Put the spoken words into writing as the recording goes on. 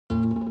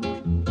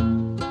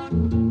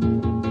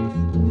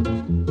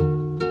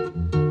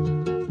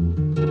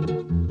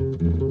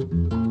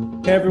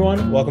Hey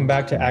everyone, welcome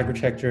back to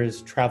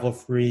Agritecture's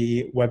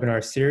travel-free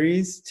webinar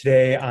series.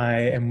 Today I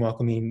am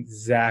welcoming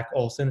Zack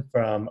Olson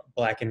from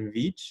Black &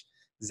 Veatch.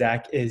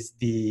 Zack is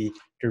the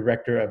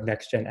Director of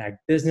NextGen Ag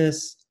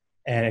Business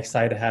and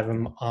excited to have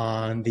him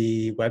on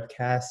the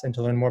webcast and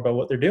to learn more about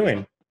what they're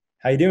doing.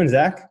 How you doing,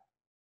 Zack?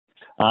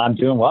 I'm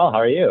doing well. How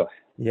are you?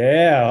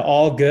 Yeah,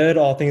 all good,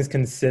 all things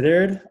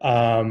considered.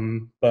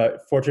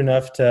 But fortunate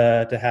enough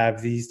to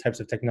have these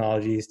types of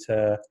technologies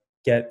to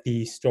get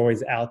the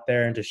stories out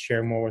there and to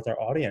share more with our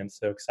audience.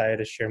 So excited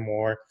to share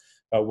more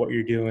about what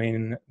you're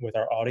doing with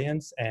our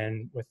audience.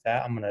 And with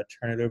that, I'm going to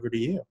turn it over to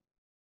you.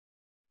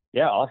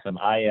 Yeah, awesome.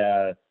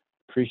 I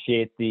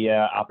appreciate the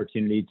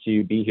opportunity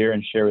to be here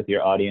and share with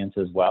your audience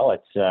as well.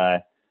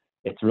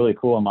 It's really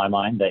cool in my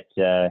mind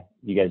that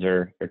you guys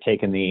are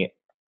taking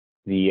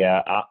the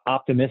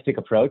optimistic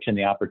approach and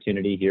the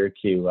opportunity here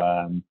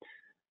to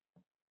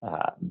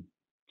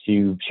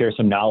share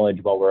some knowledge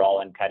while we're all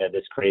in kind of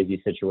this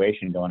crazy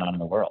situation going on in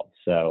the world.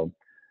 So,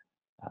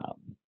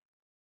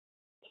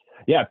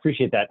 yeah,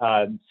 appreciate that.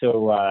 I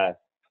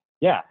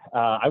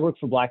work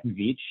for Black &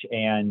 Veatch,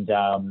 and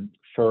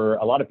for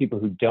a lot of people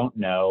who don't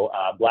know,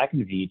 Black &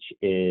 Veatch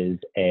is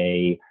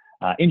a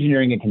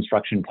engineering and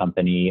construction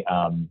company.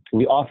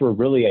 We offer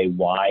really a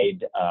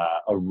wide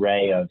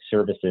array of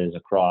services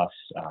across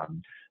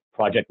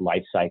project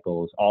life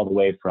cycles, all the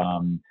way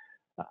from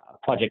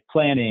project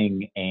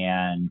planning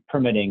and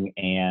permitting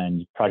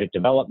and project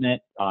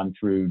development on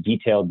through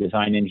detailed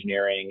design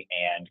engineering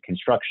and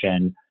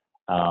construction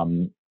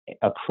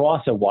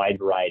across a wide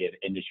variety of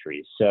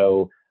industries.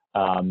 So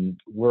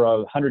we're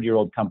a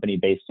 100-year-old company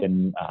based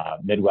in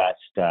Midwest,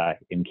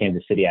 in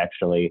Kansas City,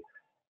 actually.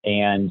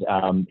 And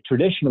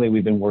traditionally,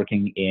 we've been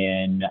working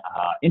in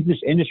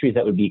industries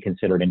that would be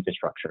considered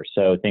infrastructure.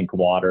 So think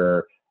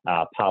water,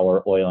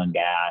 power, oil and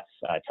gas,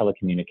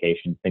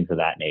 telecommunications, things of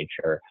that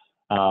nature.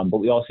 But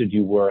we also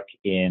do work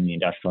in the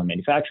industrial and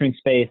manufacturing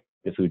space,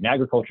 the food and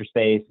agriculture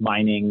space,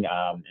 mining,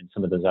 and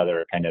some of those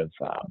other kind of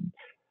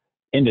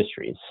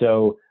industries.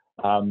 So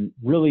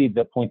really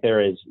the point there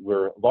is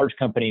we're a large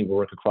company, we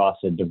work across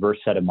a diverse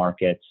set of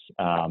markets,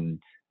 and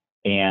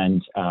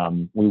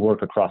we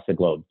work across the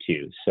globe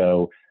too.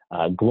 So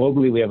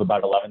globally, we have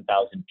about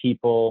 11,000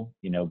 people,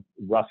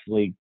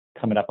 roughly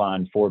coming up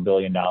on $4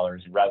 billion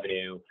in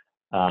revenue.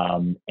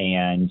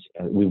 And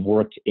we've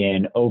worked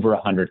in over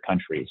 100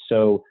 countries.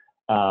 So,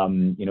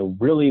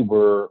 really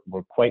we're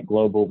quite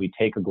global. We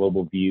take a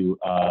global view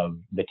of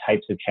the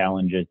types of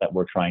challenges that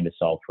we're trying to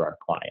solve for our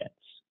clients.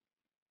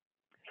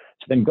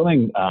 So then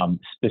going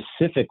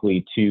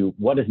specifically to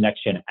what does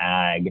NextGen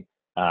Ag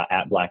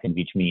at Black &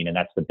 Veatch mean? And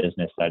that's the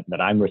business that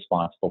I'm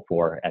responsible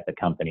for at the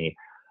company.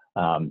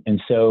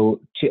 And so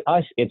to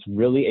us, it's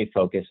really a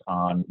focus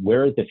on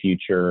where is the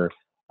future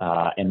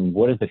and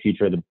what is the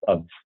future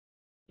of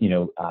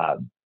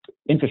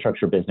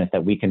infrastructure business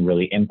that we can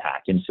really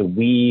impact. And so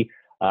we,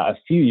 a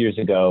few years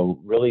ago,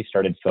 really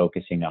started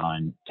focusing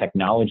on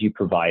technology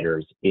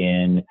providers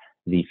in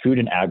the food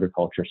and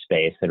agriculture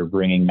space that are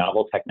bringing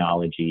novel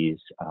technologies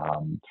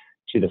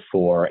to the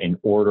fore in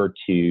order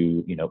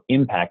to,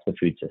 impact the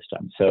food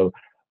system. So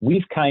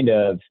we've kind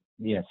of,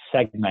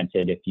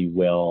 segmented, if you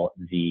will,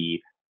 the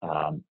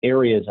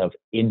areas of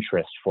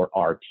interest for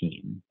our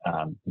team.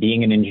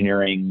 Being an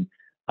engineering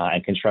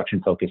and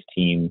construction focused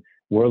team,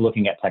 we're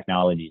looking at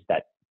technologies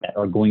that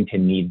are going to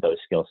need those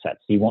skill sets.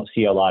 So you won't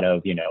see a lot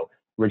of,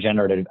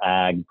 regenerative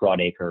ag,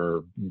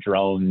 broadacre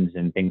drones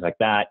and things like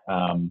that.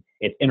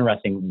 It's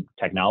interesting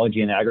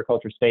technology in the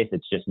agriculture space.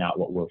 It's just not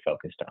what we're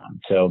focused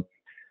on. So,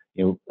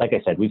 like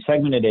I said, we've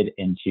segmented it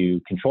into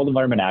controlled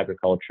environment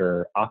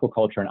agriculture,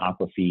 aquaculture and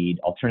aquafeed,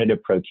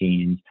 alternative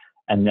proteins,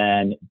 and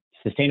then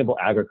sustainable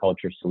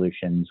agriculture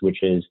solutions,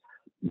 which is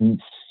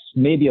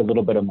maybe a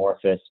little bit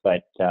amorphous,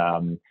 but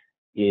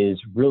is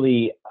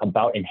really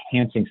about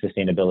enhancing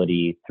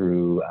sustainability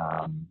through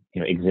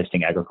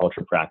existing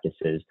agriculture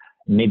practices,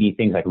 maybe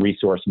things like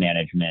resource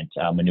management,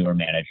 manure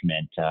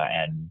management,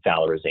 and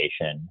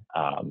valorization.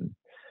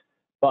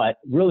 But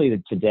really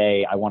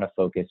today, I want to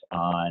focus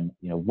on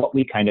what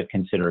we kind of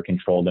consider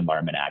controlled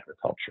environment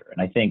agriculture.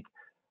 And I think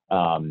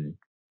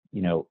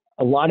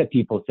a lot of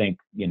people think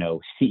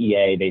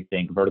CEA, they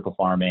think vertical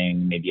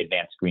farming, maybe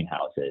advanced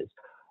greenhouses.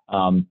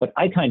 But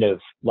I kind of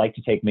like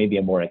to take maybe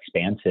a more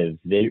expansive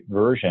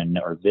version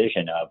or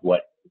vision of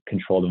what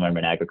controlled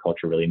environment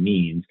agriculture really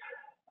means.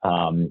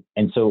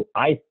 And so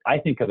I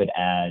think of it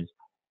as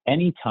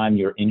anytime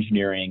you're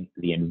engineering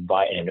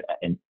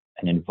an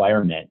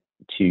environment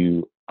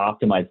to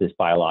optimize this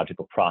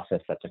biological process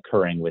that's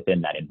occurring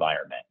within that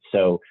environment.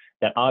 So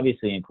that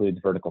obviously includes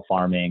vertical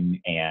farming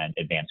and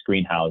advanced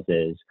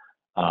greenhouses.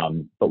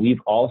 But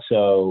we've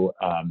also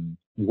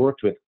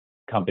worked with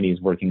companies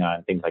working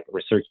on things like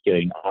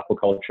recirculating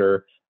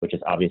aquaculture, which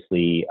is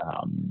obviously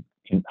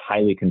in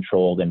highly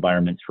controlled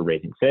environments for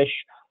raising fish.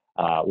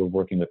 We're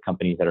working with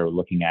companies that are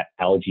looking at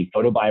algae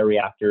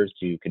photobioreactors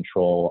to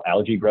control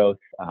algae growth,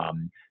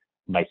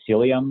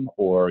 mycelium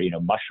or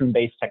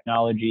mushroom-based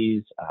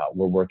technologies.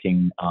 We're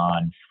working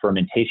on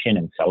fermentation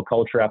and cell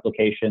culture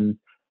applications.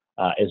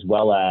 as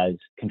well as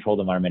controlled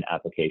environment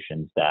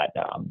applications that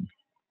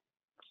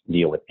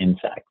deal with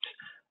insects.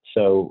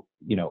 So,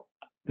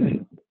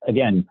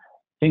 again,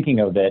 thinking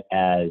of it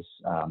as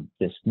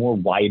this more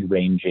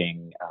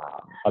wide-ranging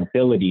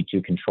ability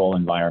to control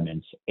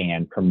environments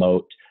and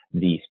promote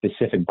the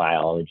specific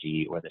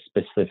biology or the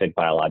specific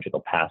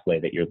biological pathway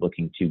that you're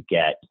looking to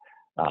get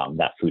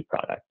that food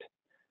product.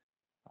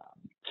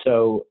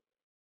 So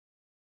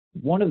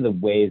one of the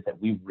ways that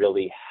we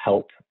really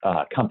help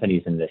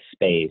companies in this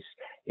space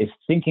is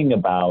thinking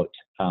about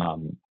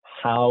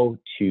how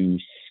to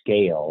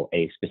scale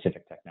a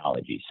specific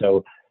technology.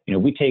 So,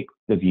 we take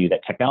the view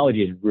that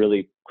technology is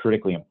really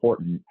critically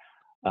important,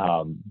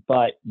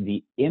 but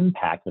the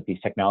impact that these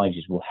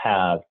technologies will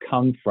have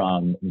come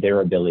from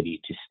their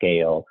ability to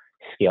scale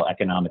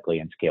economically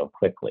and scale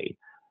quickly.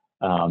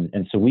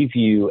 And so we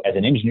view as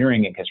an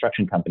engineering and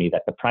construction company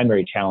that the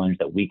primary challenge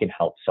that we can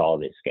help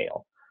solve is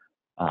scale.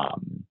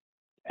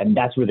 And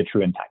that's where the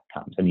true impact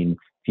comes. I mean,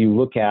 if you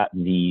look at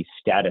the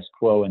status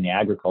quo in the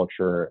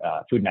agriculture,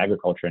 food and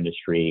agriculture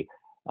industry,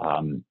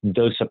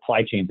 those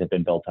supply chains have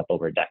been built up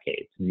over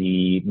decades.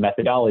 The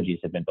methodologies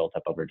have been built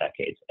up over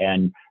decades.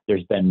 And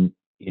there's been,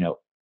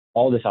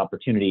 all this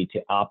opportunity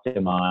to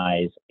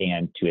optimize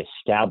and to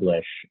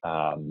establish,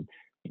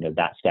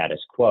 that status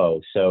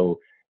quo. So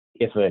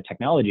if a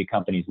technology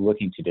company is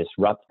looking to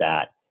disrupt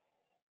that,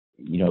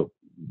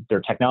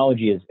 their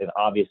technology is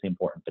obviously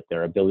important, but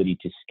their ability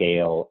to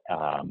scale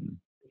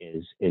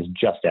is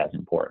just as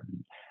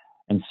important.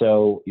 And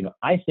so,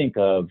 I think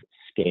of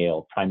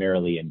scale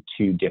primarily in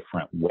two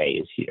different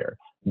ways here.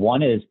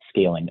 One is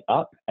scaling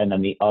up, and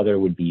then the other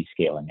would be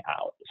scaling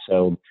out.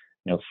 So,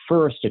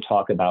 first to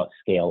talk about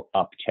scale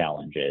up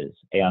challenges.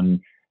 And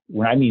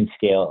when I mean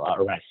scale,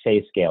 or when I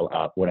say scale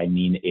up, what I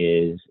mean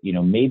is,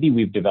 maybe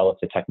we've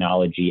developed a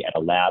technology at a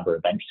lab or a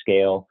bench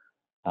scale.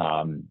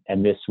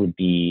 And this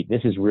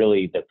is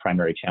really the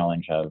primary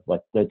challenge of,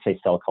 let's say,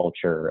 cell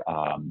culture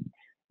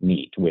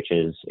meat, which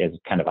is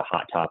kind of a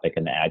hot topic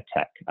in the ag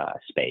tech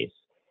space.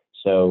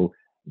 So,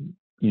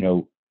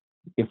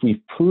 if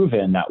we've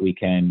proven that we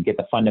can get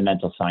the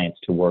fundamental science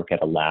to work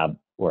at a lab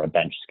or a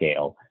bench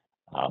scale,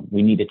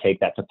 we need to take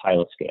that to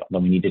pilot scale.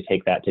 Then we need to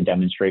take that to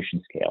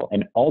demonstration scale.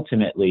 And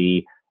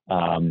ultimately,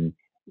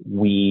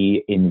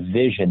 we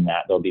envision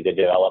that there'll be the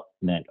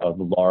development of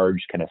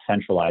large kind of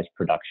centralized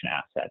production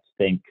assets.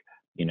 Think,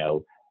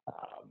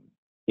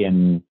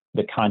 in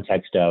the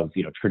context of,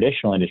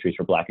 traditional industries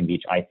for Black &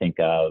 Veatch, I think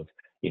of,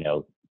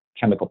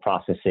 chemical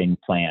processing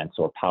plants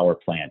or power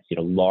plants,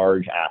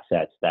 large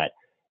assets that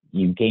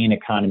you gain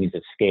economies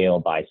of scale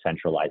by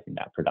centralizing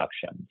that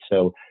production.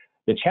 So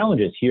the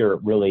challenges here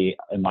really,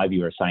 in my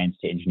view, are science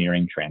to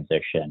engineering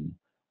transition,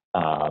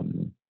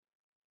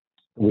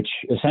 which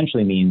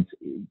essentially means,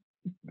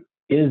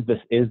 is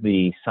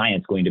the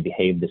science going to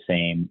behave the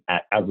same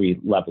at every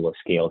level of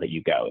scale that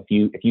you go? If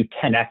you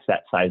 10x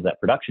that size of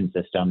that production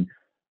system,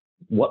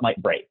 what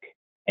might break?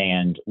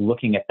 And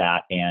looking at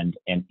that and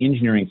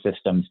engineering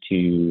systems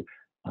to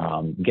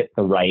get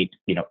the right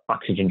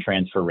oxygen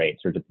transfer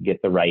rates, or to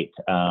get the right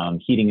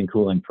heating and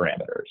cooling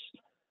parameters.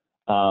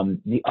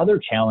 The other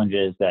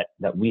challenges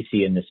that we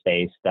see in this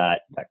space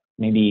that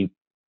maybe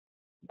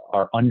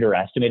are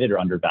underestimated or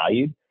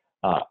undervalued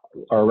are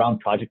around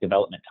project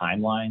development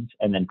timelines,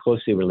 and then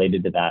closely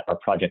related to that are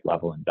project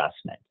level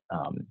investment.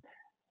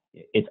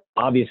 It's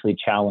obviously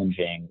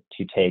challenging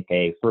to take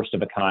a first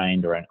of a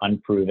kind or an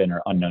unproven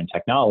or unknown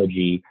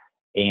technology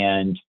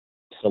and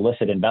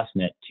solicit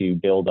investment to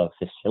build a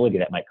facility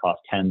that might cost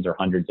tens or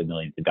hundreds of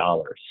millions of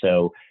dollars.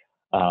 So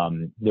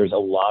there's a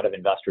lot of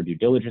investor due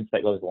diligence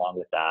that goes along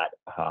with that,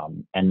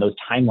 and those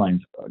timelines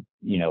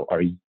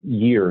are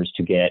years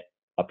to get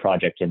a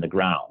project in the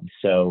ground.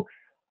 So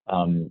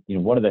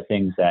one of the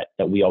things that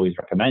we always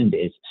recommend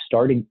is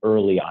starting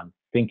early on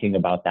thinking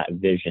about that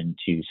vision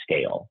to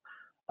scale,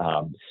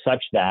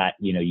 such that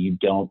you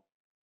don't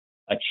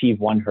achieve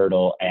one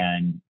hurdle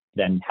and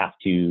then have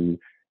to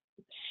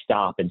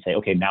stop and say,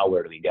 okay, now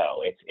where do we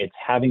go? It's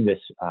having this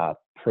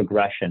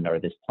progression, or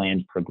this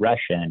planned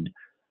progression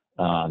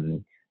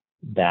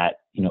that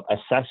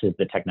assesses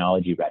the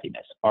technology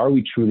readiness. Are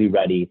we truly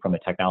ready from a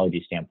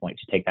technology standpoint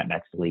to take that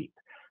next leap?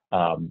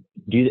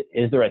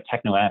 Is there a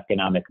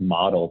techno-economic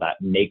model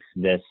that makes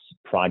this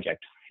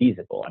project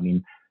feasible? I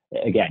mean,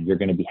 again, you're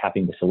going to be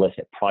having to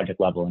solicit project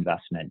level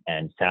investment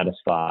and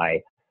satisfy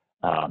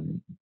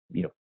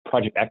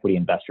project equity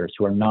investors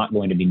who are not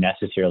going to be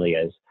necessarily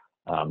as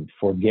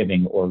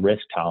forgiving or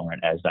risk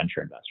tolerant as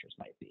venture investors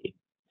might be.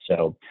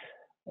 So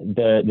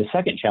the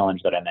second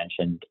challenge that I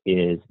mentioned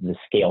is the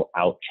scale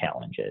out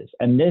challenges.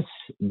 And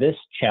this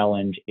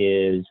challenge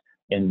is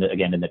in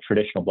the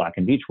traditional Black &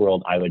 Veatch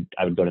world, I would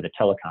go to the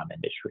telecom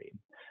industry.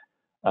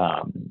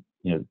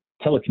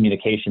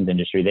 Telecommunications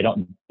industry, they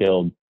don't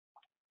build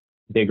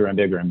bigger and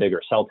bigger and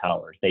bigger cell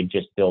towers. They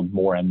just build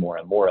more and more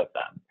and more of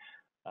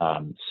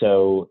them.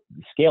 So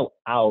scale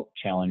out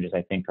challenges,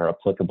 I think, are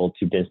applicable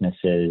to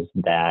businesses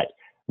that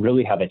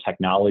really have a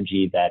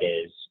technology that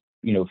is,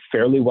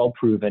 fairly well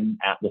proven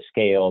at the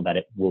scale that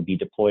it will be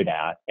deployed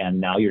at.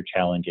 And now your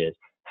challenge is,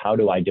 how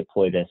do I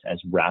deploy this as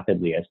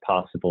rapidly as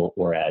possible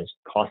or as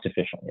cost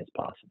efficiently as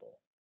possible?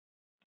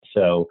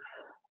 So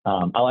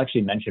I'll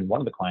actually mention one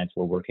of the clients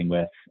we're working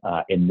with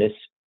in this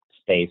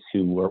space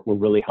who we're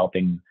really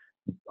helping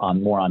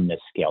more on this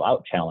scale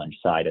out challenge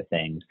side of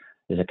things.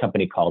 There's a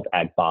company called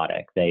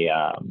Agbotic. They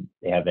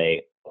have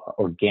a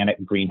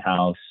organic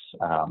greenhouse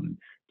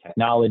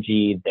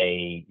technology.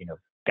 They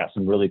got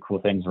some really cool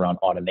things around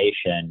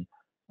automation.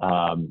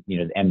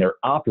 And they're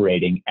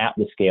operating at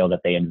the scale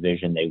that they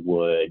envision they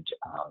would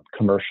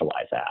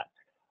commercialize at.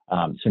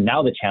 So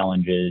now the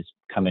challenges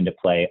come into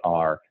play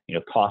are,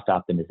 cost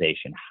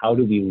optimization. How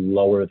do we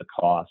lower the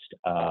cost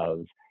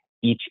of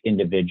each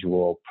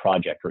individual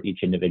project or each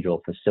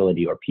individual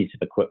facility or piece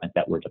of equipment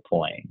that we're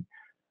deploying?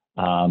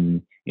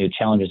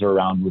 Challenges are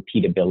around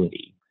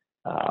repeatability.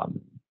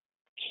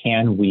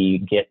 Can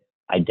we get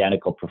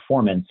identical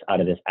performance out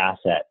of this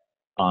asset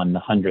on the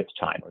 100th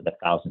time or the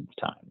 1000th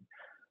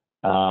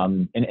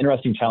time? An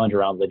interesting challenge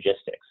around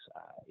logistics.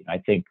 I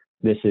think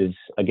this is,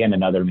 again,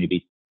 another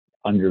maybe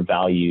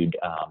undervalued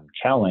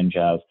challenge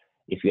of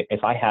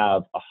if I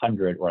have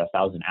 100 or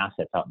 1,000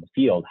 assets out in the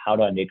field, how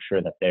do I make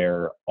sure that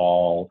they're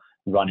all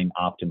running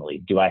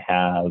optimally? Do I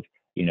have,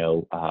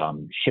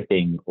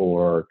 shipping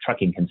or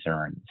trucking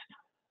concerns?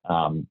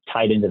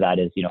 Tied into that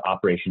is,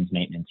 operations,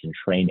 maintenance, and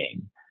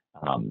training.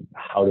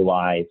 How do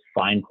I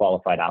find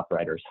qualified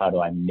operators? How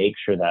do I make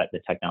sure that the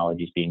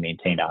technology is being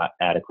maintained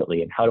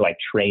adequately? And how do I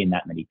train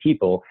that many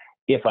people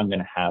if I'm going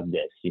to have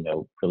this,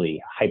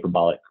 really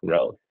hyperbolic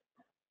growth?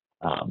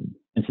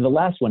 And so the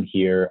last one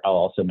here I'll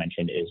also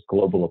mention is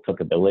global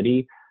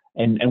applicability.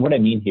 And what I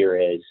mean here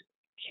is,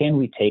 can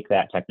we take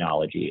that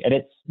technology? And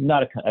it's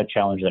not a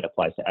challenge that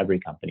applies to every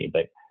company,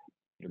 but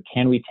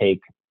can we take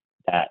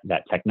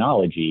that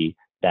technology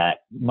that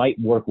might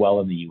work well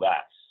in the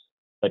US,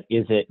 but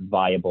is it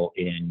viable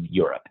in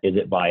Europe? Is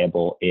it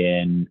viable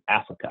in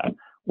Africa?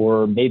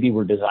 Or maybe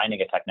we're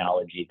designing a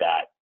technology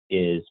that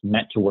is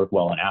meant to work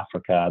well in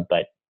Africa,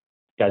 but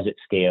does it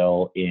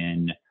scale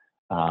in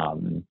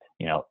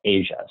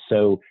Asia?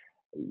 So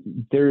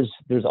there's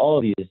all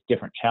of these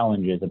different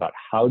challenges about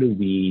how do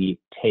we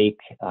take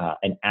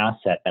an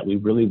asset that we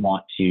really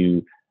want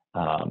to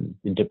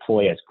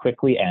deploy as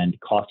quickly and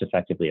cost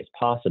effectively as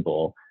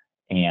possible,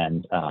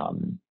 and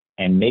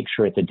make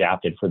sure it's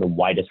adapted for the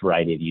widest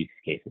variety of use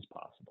cases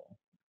possible.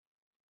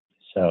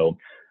 So,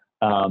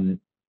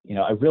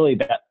 I really,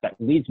 that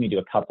leads me to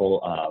a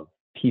couple of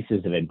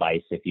pieces of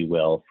advice, if you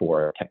will,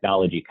 for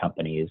technology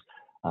companies,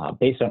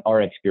 based on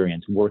our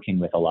experience working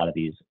with a lot of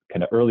these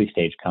kind of early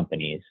stage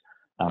companies,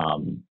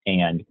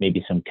 and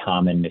maybe some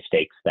common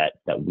mistakes that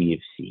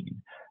we've seen.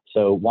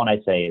 So one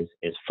I'd say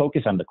is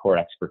focus on the core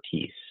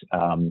expertise.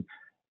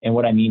 And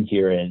what I mean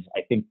here is,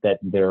 I think that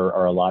there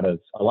are a lot of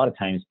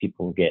times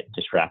people get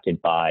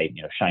distracted by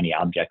shiny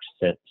object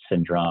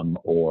syndrome,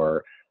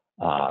 or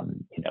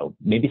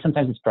maybe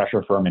sometimes it's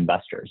pressure from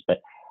investors.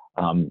 But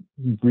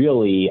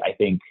really, I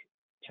think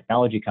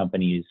technology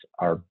companies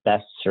are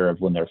best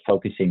served when they're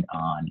focusing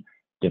on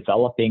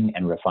developing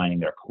and refining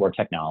their core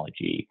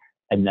technology,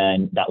 and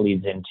then that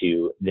leads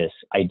into this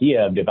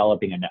idea of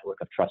developing a network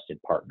of trusted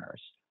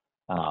partners.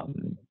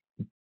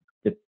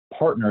 The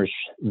partners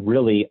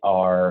really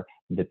are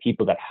the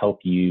people that help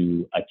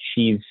you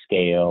achieve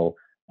scale,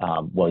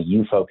 while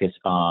you focus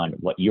on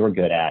what you're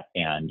good at,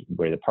 and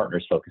where the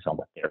partners focus on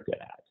what they're good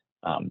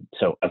at.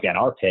 So again,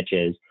 our pitch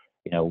is,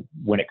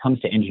 when it comes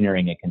to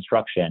engineering and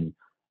construction,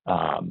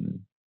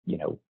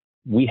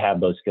 we have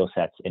those skill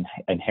sets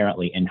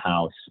inherently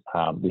in-house.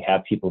 We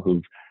have people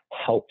who've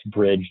helped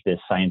bridge this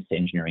science to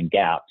engineering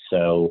gap.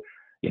 So,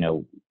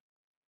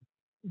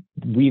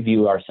 we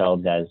view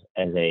ourselves as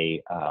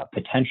a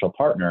potential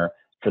partner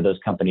for those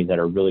companies that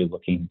are really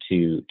looking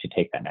to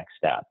take that next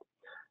step.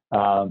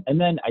 And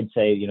then I'd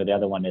say, the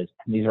other one is,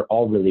 and these are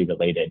all really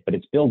related, but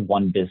it's build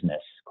one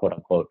business, quote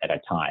unquote, at a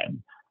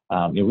time.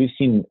 We've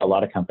seen a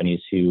lot of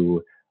companies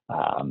who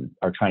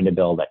are trying to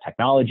build a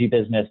technology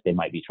business. They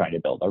might be trying to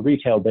build a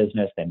retail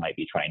business. They might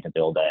be trying to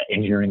build an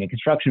engineering and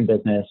construction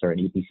business or an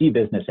EPC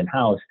business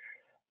in-house.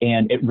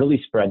 And it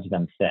really spreads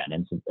them thin.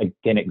 And so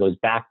again, it goes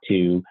back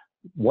to,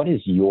 what is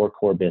your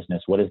core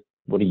business? What is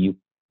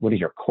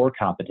your core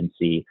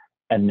competency?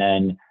 And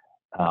then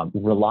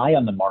rely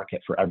on the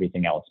market for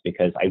everything else,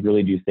 because I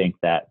really do think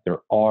that there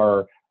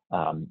are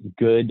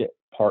good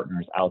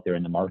partners out there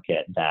in the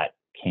market that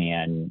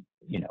can,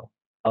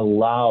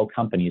 allow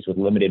companies with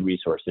limited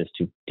resources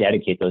to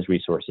dedicate those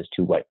resources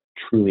to what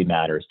truly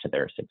matters to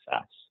their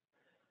success.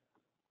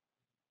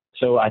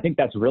 So I think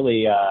that's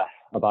really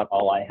about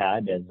all I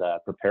had as a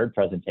prepared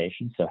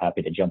presentation. So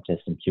happy to jump to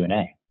some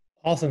Q&A.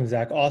 Awesome,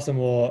 Zach. Awesome.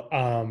 Well,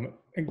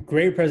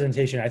 great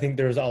presentation. I think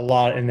there's a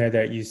lot in there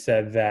that you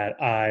said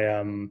that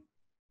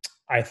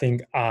I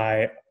think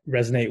I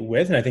resonate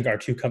with, and I think our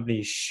two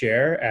companies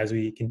share as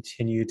we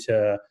continue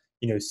to,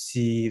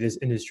 see this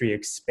industry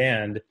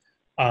expand.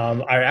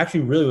 I actually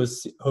really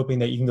was hoping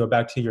that you can go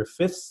back to your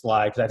fifth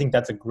slide, because I think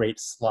that's a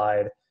great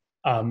slide,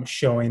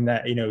 showing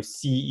that,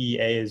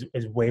 CEA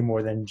is way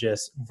more than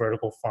just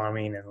vertical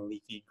farming and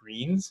leafy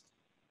greens.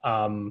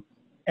 And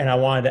And I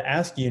wanted to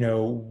ask,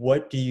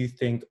 what do you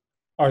think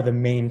are the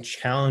main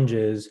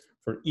challenges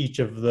for each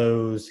of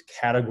those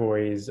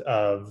categories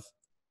of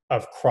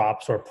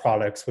crops or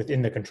products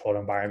within the controlled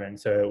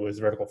environment? So it was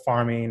vertical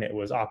farming, it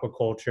was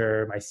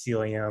aquaculture,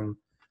 mycelium.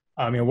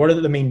 What are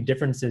the main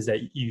differences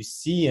that you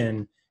see,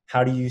 and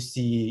how do you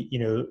see,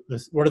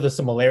 what are the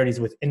similarities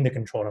within the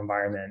controlled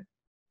environment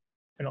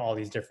in all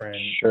these different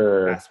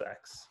Sure.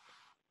 aspects?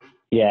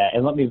 Yeah,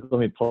 and let me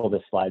pull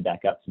this slide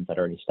back up since I'd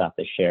already stopped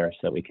the share so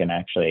that we can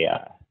actually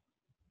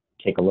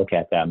take a look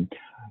at them.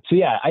 So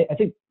yeah, I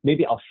think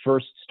maybe I'll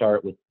first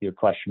start with your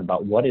question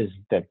about what is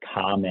the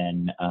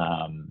common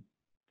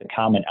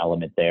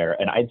element there.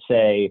 And I'd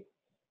say,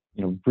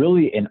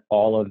 really in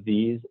all of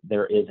these,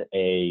 there is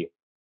a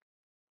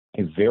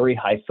very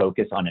high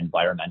focus on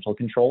environmental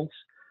controls.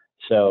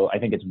 So I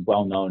think it's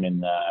well known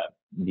in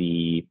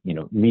the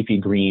leafy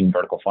green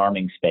vertical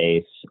farming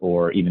space,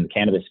 or even the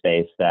cannabis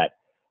space, that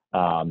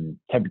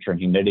temperature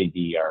and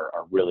humidity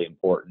are really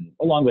important,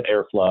 along with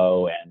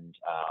airflow and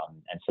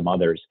some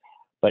others.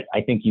 But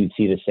I think you'd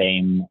see the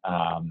same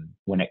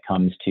when it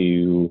comes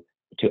to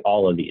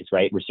all of these,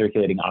 right?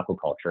 Recirculating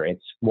aquaculture,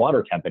 it's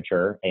water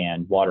temperature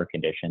and water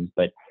conditions,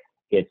 but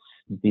it's,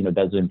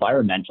 those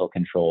environmental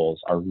controls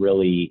are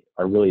really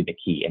the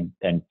key,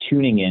 and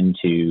tuning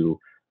into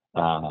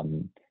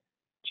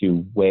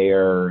to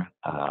where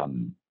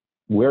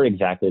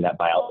exactly that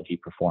biology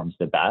performs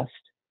the best.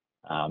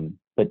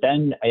 But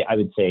then I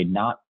would say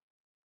not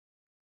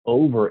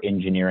over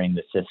engineering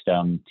the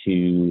system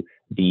to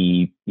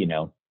be,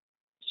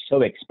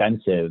 so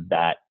expensive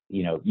that,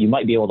 you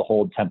might be able to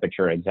hold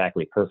temperature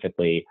exactly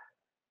perfectly,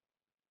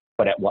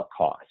 but at what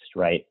cost,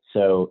 right?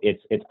 So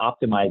it's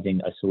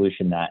optimizing a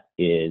solution that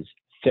is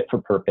fit for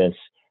purpose,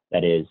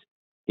 that is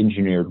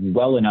engineered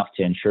well enough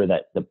to ensure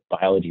that the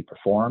biology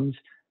performs.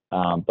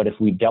 But if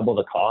we double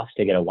the cost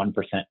to get a 1%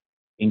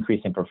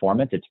 increase in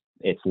performance,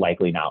 it's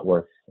likely not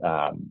worth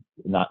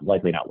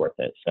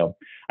it. So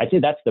I'd say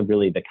that's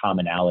really the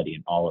commonality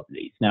in all of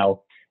these.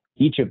 Now,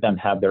 each of them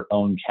have their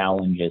own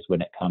challenges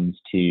when it comes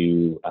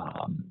to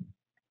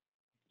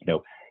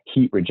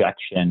heat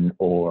rejection,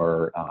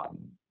 or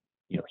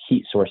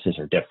heat sources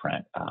are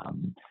different.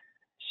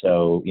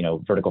 So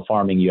vertical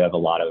farming, you have a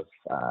lot of,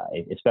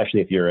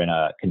 especially if you're in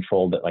a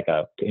controlled, like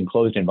a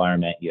enclosed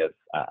environment, you have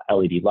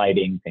LED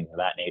lighting, things of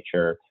that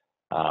nature.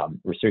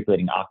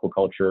 Recirculating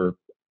aquaculture,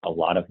 a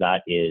lot of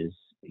that is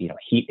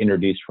heat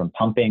introduced from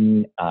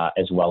pumping,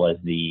 as well as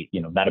the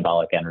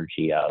metabolic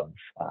energy of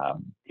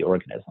the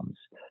organisms,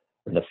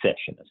 or the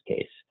fish in this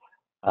case.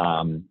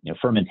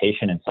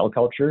 Fermentation and cell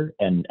culture,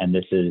 and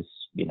this is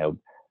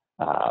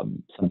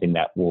something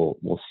that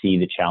we'll see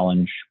the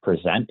challenge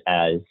present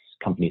as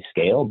companies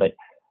scale. But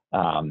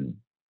to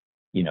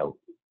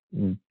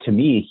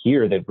me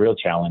here, the real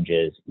challenge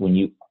is when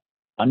you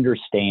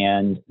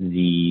understand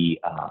the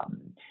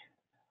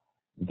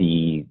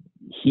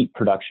heat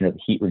production or the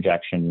heat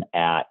rejection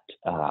at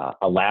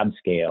a lab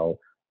scale,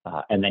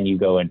 and then you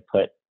go and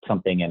put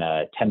something in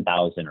a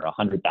 10,000 or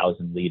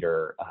 100,000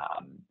 liter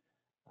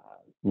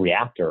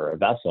reactor or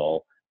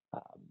vessel,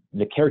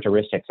 the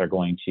characteristics are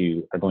going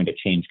to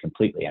change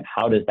completely. And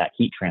how does that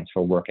heat transfer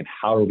work? And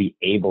how are we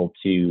able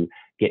to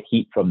get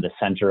heat from the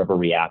center of a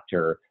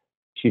reactor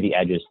to the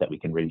edges that we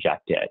can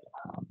reject it?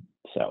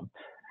 So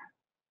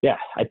yeah,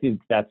 I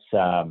think that's,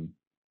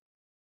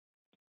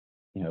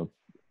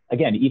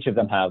 again, each of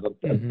them have a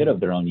bit of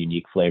their own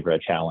unique flavor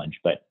of challenge,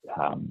 but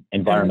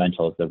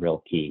environmental is the real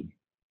key.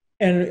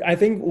 And I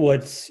think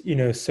what's,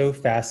 so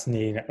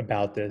fascinating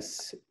about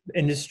this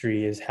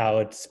industry is how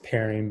it's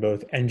pairing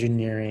both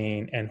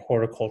engineering and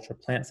horticulture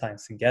plant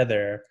science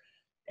together.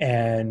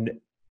 And,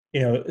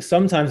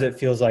 sometimes it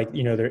feels like,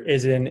 there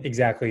isn't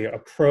exactly a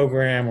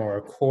program or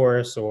a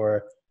course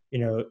or,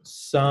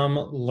 some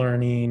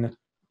learning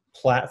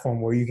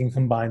platform where you can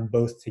combine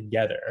both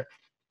together.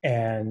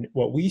 And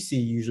what we see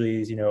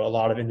usually is, a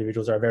lot of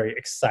individuals are very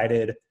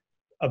excited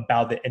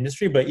about the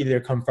industry, but either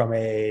come from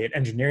an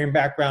engineering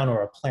background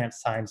or a plant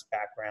science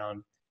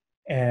background.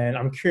 And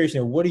I'm curious,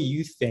 what do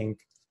you think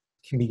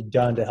can be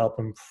done to help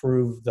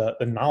improve the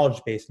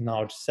knowledge base,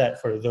 knowledge set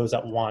for those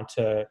that want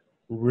to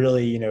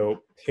really,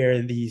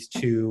 pair these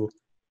two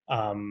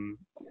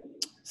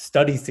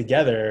studies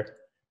together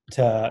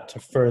to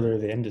further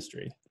the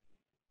industry?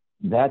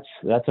 That's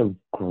a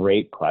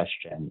great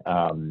question.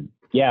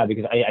 Yeah,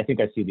 because I think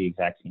I see the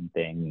exact same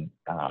thing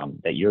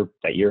that you're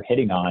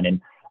hitting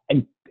on,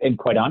 and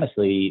quite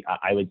honestly,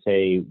 I would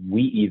say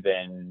we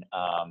even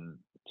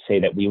say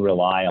that we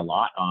rely a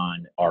lot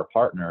on our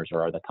partners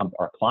or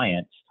our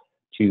clients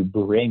to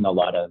bring a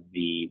lot of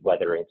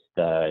whether it's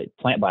the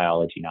plant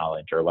biology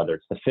knowledge or whether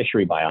it's the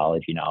fishery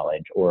biology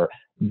knowledge or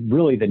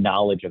really the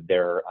knowledge of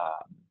their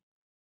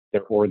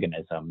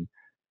organism.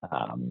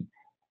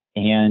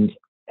 And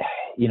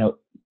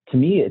to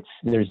me,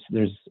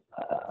 there's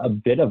a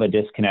bit of a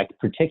disconnect,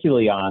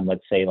 particularly on,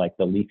 let's say, like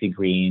the leafy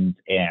greens,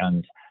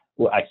 and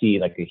I see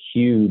like a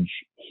huge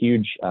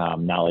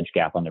knowledge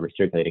gap on the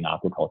recirculating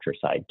aquaculture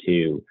side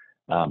too.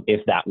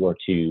 If that were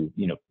to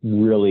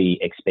really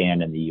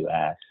expand in the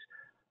U.S.,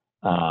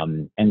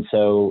 And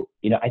so,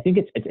 I think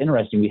it's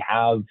interesting. We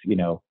have,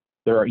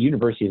 there are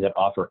universities that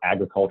offer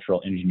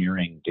agricultural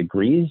engineering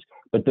degrees,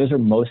 but those are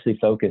mostly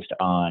focused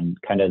on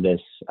kind of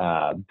this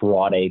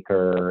broad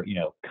acre,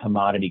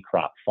 commodity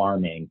crop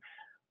farming.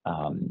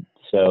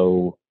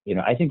 So,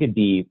 I think it'd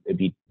be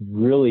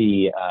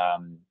really,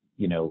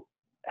 to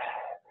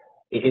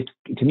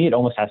me, it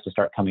almost has to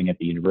start coming at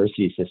the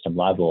university system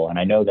level. And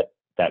I know that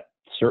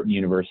certain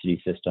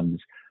university systems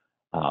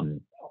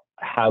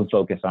have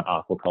focused on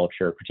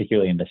aquaculture,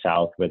 particularly in the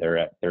South, where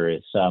there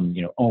is some,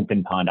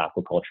 open pond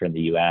aquaculture in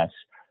the U.S.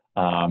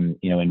 And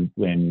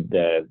when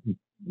the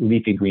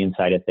leafy green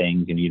side of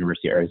things,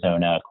 University of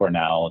Arizona,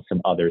 Cornell,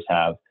 some others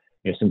have,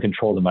 some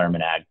controlled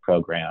environment ag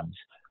programs.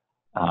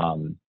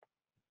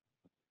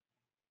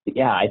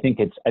 Yeah, I think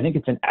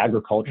it's an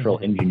agricultural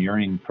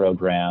engineering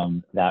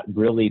program that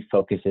really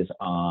focuses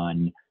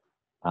on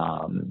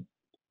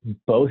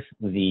both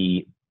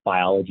the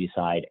biology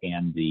side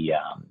and the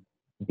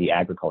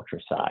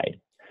agriculture side.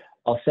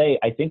 I'll say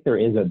I think there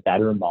is a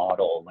better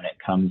model when it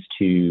comes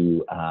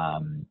to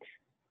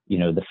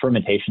the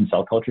fermentation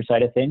cell culture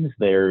side of things.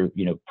 There are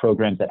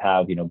programs that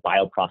have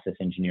bioprocess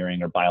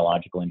engineering or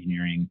biological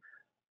engineering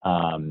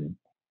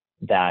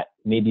that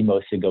maybe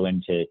mostly go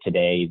into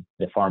today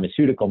the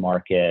pharmaceutical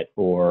market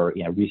or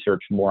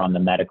research more on the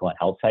medical and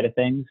health side of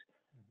things.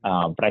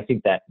 But I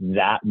think that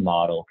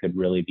model could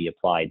really be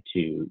applied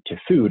to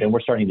food, and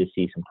we're starting to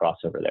see some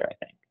crossover there, I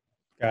think.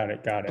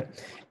 Got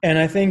it. And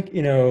I think,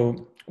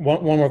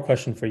 one more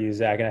question for you,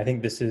 Zach, and I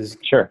think this is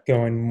Sure.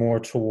 going more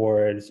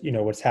towards,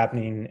 what's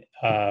happening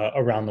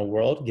around the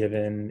world,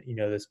 given,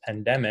 this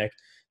pandemic.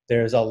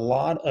 There's a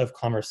lot of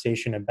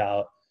conversation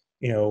about,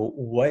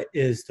 what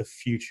is the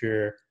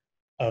future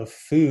of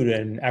food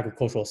and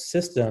agricultural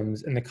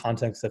systems in the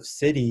context of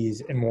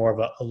cities and more of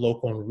a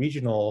local and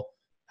regional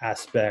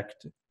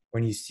aspect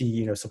when you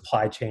see,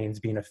 supply chains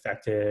being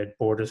affected,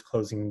 borders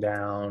closing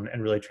down,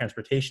 and really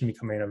transportation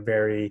becoming a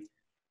very,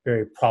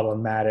 very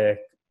problematic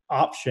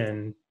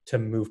option to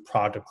move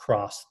product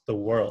across the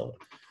world.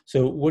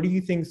 So what do you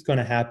think is going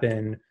to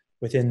happen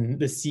within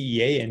the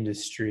CEA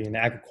industry and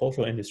the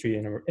agricultural industry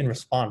in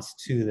response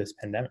to this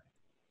pandemic?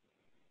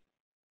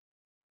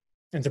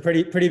 It's a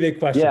pretty big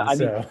question. Yeah,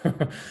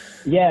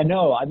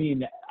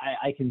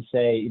 I can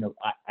say,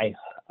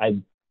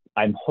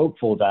 I'm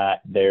hopeful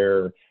that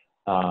there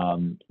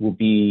will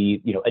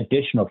be,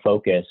 additional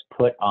focus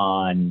put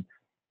on,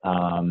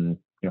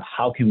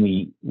 how can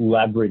we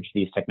leverage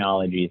these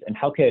technologies, and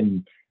how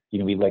can,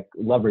 we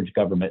leverage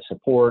government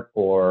support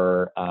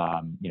or,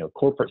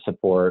 corporate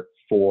support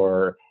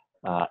for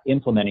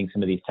implementing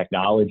some of these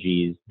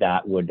technologies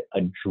that would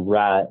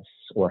address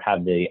or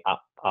have the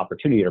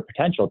opportunity or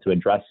potential to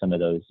address some of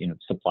those,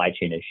 supply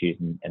chain issues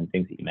and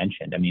things that you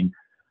mentioned. I mean,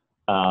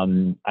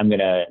 I'm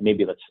gonna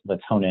maybe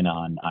let's hone in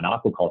on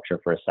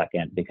aquaculture for a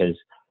second, because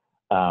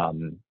that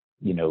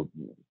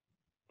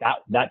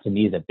to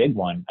me is a big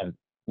one.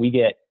 We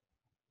get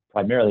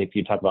primarily, if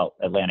you talk about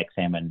Atlantic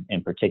salmon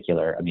in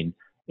particular, I mean,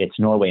 it's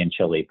Norway and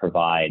Chile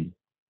provide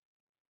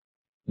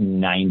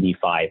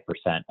 95%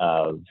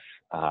 of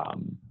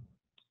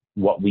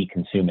what we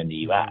consume in the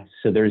U.S.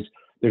 So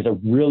there's a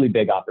really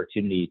big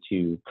opportunity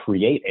to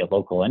create a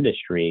local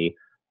industry,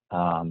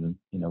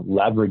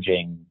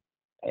 leveraging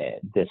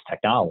this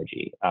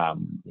technology. I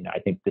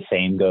think the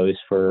same goes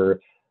for,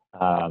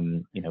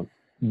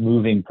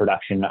 moving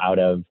production out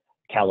of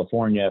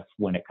California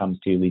when it comes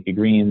to leafy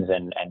greens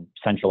and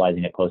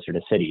centralizing it closer to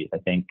cities. I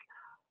think,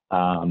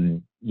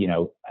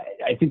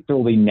 I think there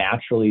will be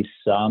naturally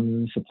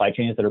some supply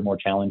chains that are more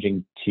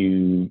challenging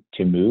to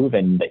move,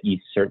 and that you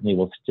certainly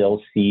will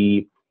still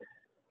see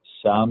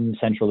some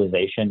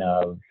centralization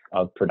of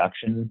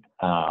production,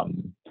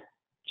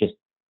 just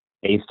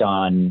based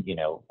on,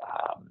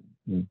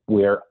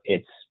 where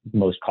it's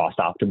most cost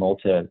optimal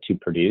to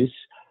produce.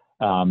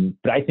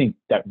 But I think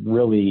that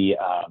really,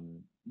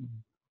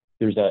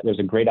 there's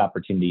a great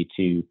opportunity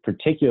to,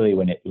 particularly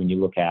when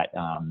you look at,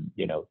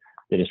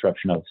 the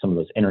disruption of some of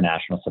those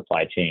international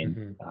supply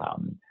chains,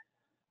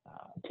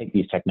 take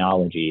these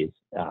technologies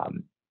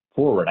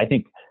forward. I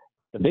think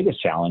the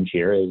biggest challenge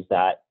here is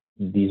that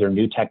these are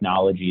new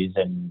technologies,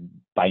 and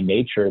by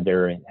nature,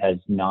 there has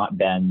not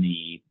been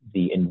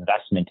the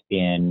investment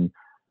in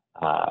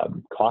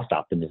cost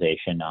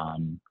optimization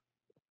on,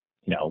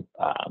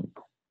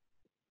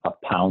 a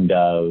pound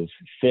of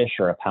fish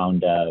or a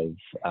pound of,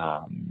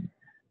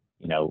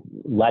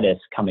 lettuce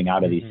coming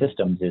out of these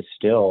systems is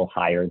still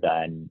higher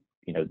than,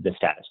 the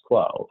status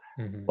quo.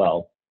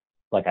 Well,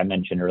 like I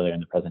mentioned earlier in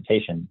the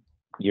presentation,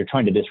 you're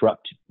trying to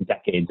disrupt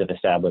decades of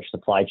established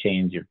supply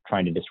chains. You're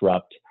trying to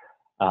disrupt,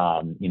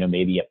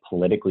 maybe a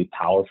politically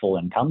powerful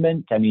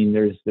incumbent. I mean,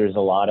 there's a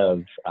lot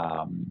at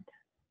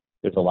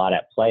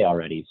play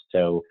already.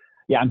 So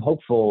yeah, I'm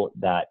hopeful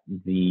that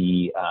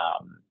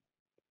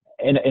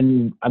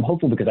and I'm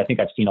hopeful because I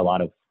think I've seen a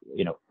lot of,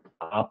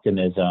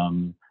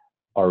 optimism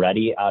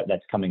already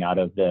that's coming out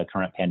of the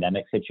current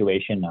pandemic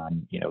situation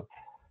on,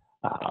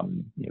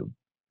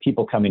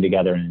 people coming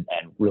together and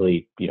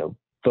really,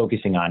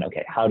 focusing on,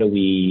 okay, how do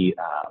we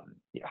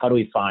how do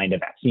we find a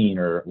vaccine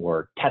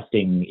or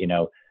testing,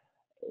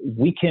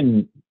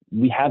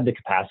 we have the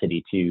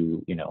capacity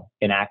to,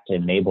 enact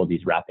and enable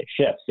these rapid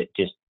shifts.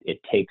 It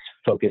takes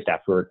focused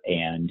effort.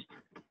 And,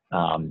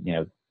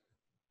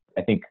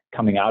 I think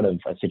coming out of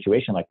a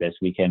situation like this,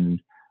 we can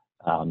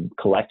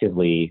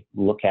collectively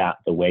look at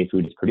the way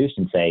food is produced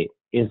and say,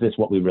 is this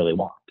what we really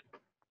want?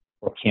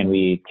 Or can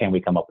we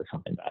come up with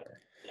something better?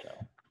 So.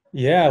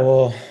 Yeah,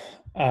 well,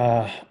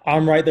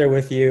 I'm right there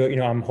with you.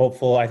 I'm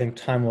hopeful. I think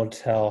time will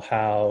tell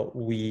how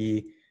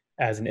we,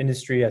 as an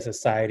industry, as a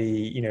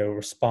society,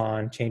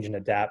 respond, change, and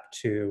adapt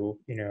to,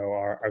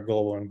 our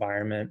global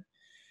environment.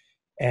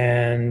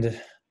 And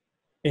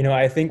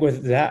I think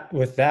with that,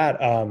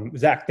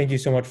 Zach, thank you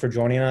so much for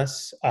joining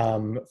us.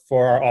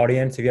 For our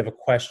audience, if you have a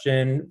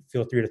question,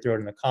 feel free to throw it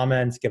in the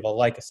comments, give a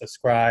like, a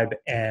subscribe.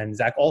 And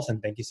Zack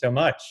Olson, thank you so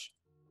much.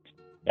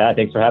 Yeah,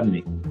 thanks for having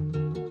me.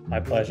 My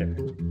pleasure.